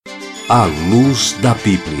A luz da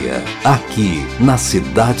Bíblia, aqui na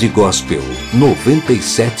Cidade Gospel,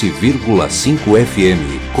 97,5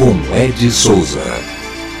 FM, com Ed Souza.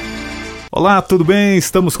 Olá, tudo bem?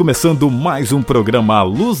 Estamos começando mais um programa A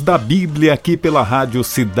Luz da Bíblia aqui pela Rádio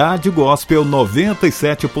Cidade Gospel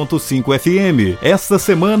 97,5 FM. Esta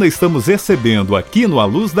semana estamos recebendo aqui no A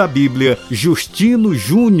Luz da Bíblia Justino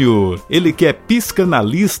Júnior. Ele que é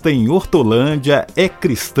psicanalista em Hortolândia, é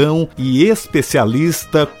cristão e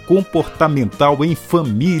especialista comportamental em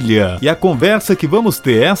família. E a conversa que vamos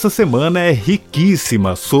ter essa semana é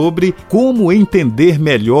riquíssima sobre como entender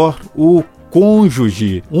melhor o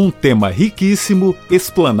cônjuge, um tema riquíssimo,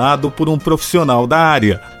 explanado por um profissional da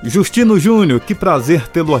área. Justino Júnior, que prazer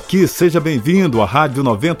tê-lo aqui, seja bem-vindo à Rádio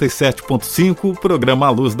 97.5, programa A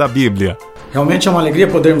Luz da Bíblia. Realmente é uma alegria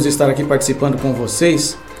podermos estar aqui participando com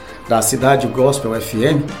vocês da Cidade Gospel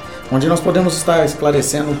FM, onde nós podemos estar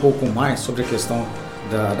esclarecendo um pouco mais sobre a questão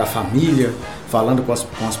da família, falando com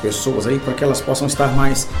as pessoas aí, para que elas possam estar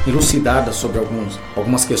mais elucidadas sobre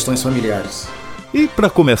algumas questões familiares. E para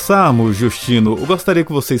começarmos, Justino, eu gostaria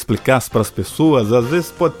que você explicasse para as pessoas, às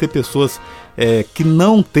vezes pode ter pessoas que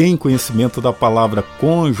não têm conhecimento da palavra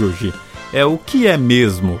cônjuge, o que é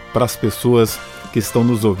mesmo para as pessoas que estão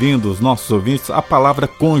nos ouvindo, os nossos ouvintes, a palavra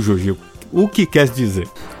cônjuge, o que quer dizer?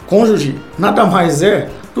 Cônjuge nada mais é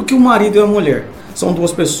do que o marido e a mulher. São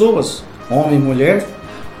duas pessoas, homem e mulher,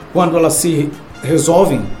 quando elas se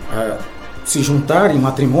resolvem se juntar em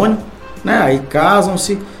matrimônio, né, aí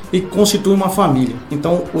casam-se e constitui uma família.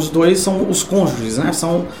 Então, os dois são os cônjuges, né?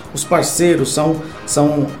 São os parceiros,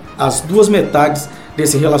 são as duas metades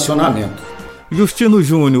desse relacionamento. Justino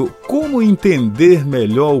Júnior, como entender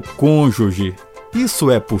melhor o cônjuge?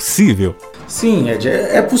 Isso é possível? Sim, Ed,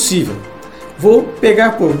 é possível. Vou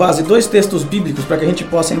pegar por base 2 textos bíblicos para que a gente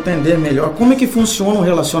possa entender melhor como é que funciona o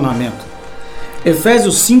relacionamento.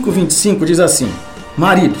 Efésios 5:25 diz assim: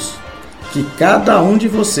 maridos, que cada um de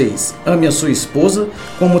vocês ame a sua esposa,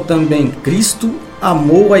 como também Cristo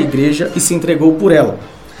amou a igreja e se entregou por ela.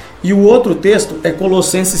 E o outro texto é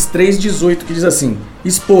Colossenses 3:18, que diz assim: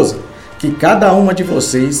 esposa, que cada uma de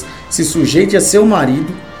vocês se sujeite a seu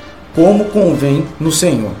marido, como convém no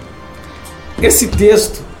Senhor. Esse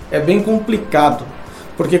texto é bem complicado,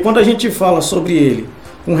 porque quando a gente fala sobre ele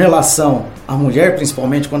com relação à mulher,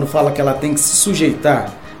 principalmente quando fala que ela tem que se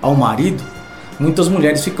sujeitar ao marido, muitas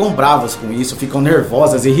mulheres ficam bravas com isso, ficam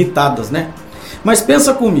nervosas, irritadas, né? Mas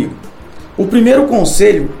pensa comigo, o primeiro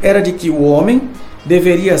conselho era de que o homem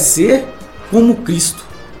deveria ser como Cristo.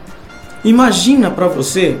 Imagina para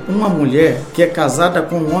você uma mulher que é casada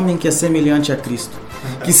com um homem que é semelhante a Cristo,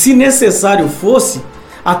 que se necessário fosse,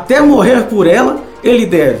 até morrer por ela, ele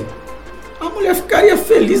deve. A mulher ficaria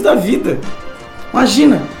feliz da vida.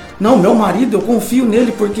 Imagina, não, meu marido, eu confio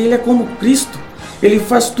nele porque ele é como Cristo, ele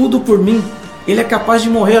faz tudo por mim. Ele é capaz de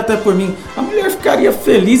morrer até por mim. A mulher ficaria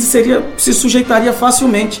feliz e se sujeitaria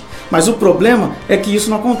facilmente. Mas o problema é que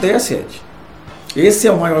isso não acontece, Ed. Esse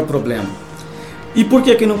é o maior problema. E por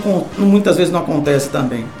que muitas vezes não acontece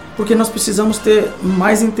também? Porque nós precisamos ter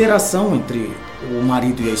mais interação entre o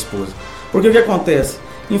marido e a esposa. Porque o que acontece?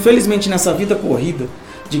 Infelizmente nessa vida corrida,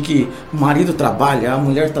 de que o marido trabalha, a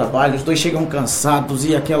mulher trabalha, os dois chegam cansados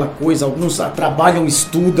e aquela coisa, alguns trabalham,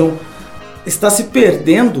 estudam, está se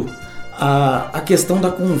perdendo a questão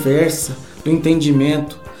da conversa, do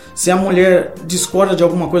entendimento. Se a mulher discorda de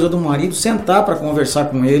alguma coisa do marido, sentar para conversar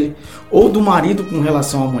com ele, ou do marido com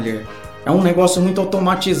relação à mulher. É um negócio muito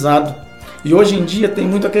automatizado. E hoje em dia tem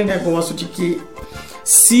muito aquele negócio de que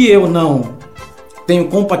se eu não tenho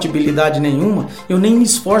compatibilidade nenhuma, eu nem me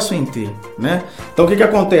esforço em ter, né? Então o que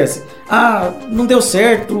acontece? Não deu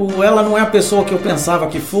certo, ela não é a pessoa que eu pensava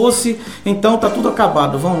que fosse, então tá tudo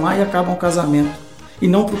acabado. Vão lá e acabam o casamento. E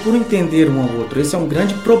não procuram entender um ao outro. Esse é um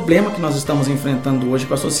grande problema que nós estamos enfrentando hoje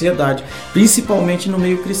com a sociedade, principalmente no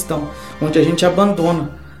meio cristão, onde a gente abandona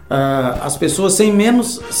as pessoas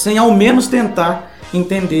sem ao menos tentar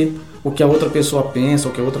entender o que a outra pessoa pensa,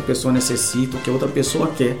 o que a outra pessoa necessita, o que a outra pessoa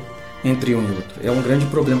quer, entre um e outro. É um grande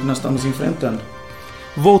problema que nós estamos enfrentando.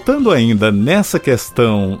 Voltando ainda nessa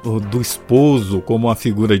questão do esposo como uma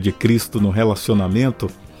figura de Cristo no relacionamento,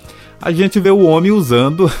 a gente vê o homem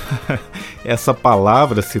usando essa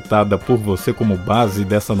palavra citada por você como base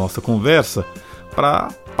dessa nossa conversa para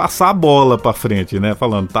passar a bola para frente, né?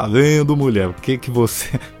 Falando, tá vendo, mulher, o que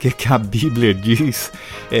a Bíblia diz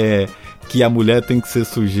que a mulher tem que ser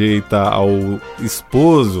sujeita ao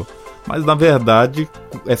esposo, mas na verdade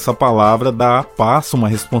essa palavra passa uma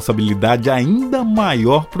responsabilidade ainda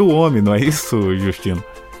maior para o homem, não é isso, Justino?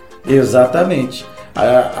 Exatamente.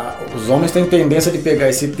 Os homens têm tendência de pegar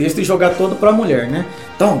esse texto e jogar todo para a mulher, né?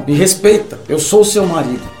 Então, me respeita, eu sou o seu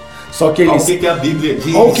marido. Só que eles... Olha o que a Bíblia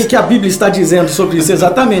diz. Olha o que a Bíblia está dizendo sobre isso,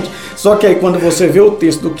 exatamente. Só que aí quando você vê o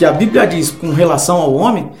texto do que a Bíblia diz com relação ao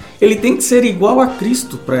homem, ele tem que ser igual a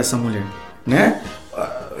Cristo para essa mulher, né?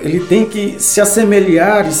 Ele tem que se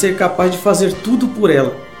assemelhar e ser capaz de fazer tudo por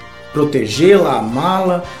ela. Protegê-la,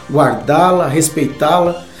 amá-la, guardá-la,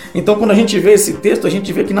 respeitá-la. Então quando a gente vê esse texto, a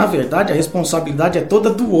gente vê que na verdade a responsabilidade é toda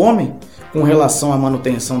do homem com relação à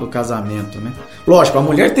manutenção do casamento, né? Lógico, a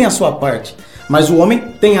mulher tem a sua parte, mas o homem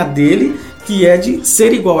tem a dele, que é de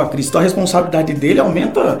ser igual a Cristo. A responsabilidade dele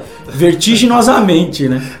aumenta vertiginosamente,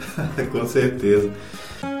 né? Com certeza.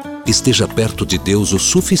 Esteja perto de Deus o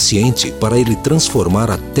suficiente para Ele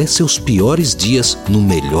transformar até seus piores dias no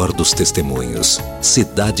melhor dos testemunhos.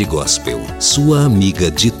 Cidade Gospel, sua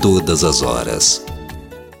amiga de todas as horas.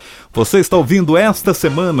 Você está ouvindo esta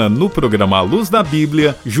semana no programa A Luz da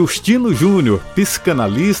Bíblia, Justino Júnior,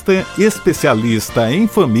 psicanalista, especialista em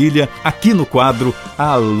família, aqui no quadro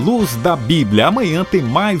A Luz da Bíblia. Amanhã tem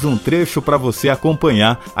mais um trecho para você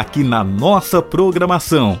acompanhar aqui na nossa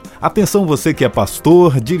programação. Atenção, você que é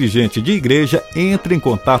pastor, dirigente de igreja, entre em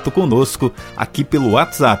contato conosco aqui pelo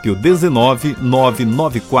WhatsApp, o 19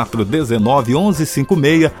 99419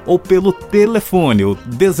 1156, ou pelo telefone, o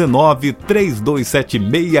 19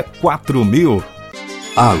 3276 4000.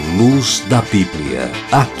 A Luz da Bíblia,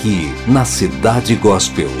 aqui na Cidade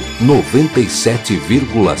Gospel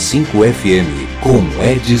 97,5 FM, com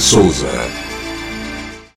Ed Souza.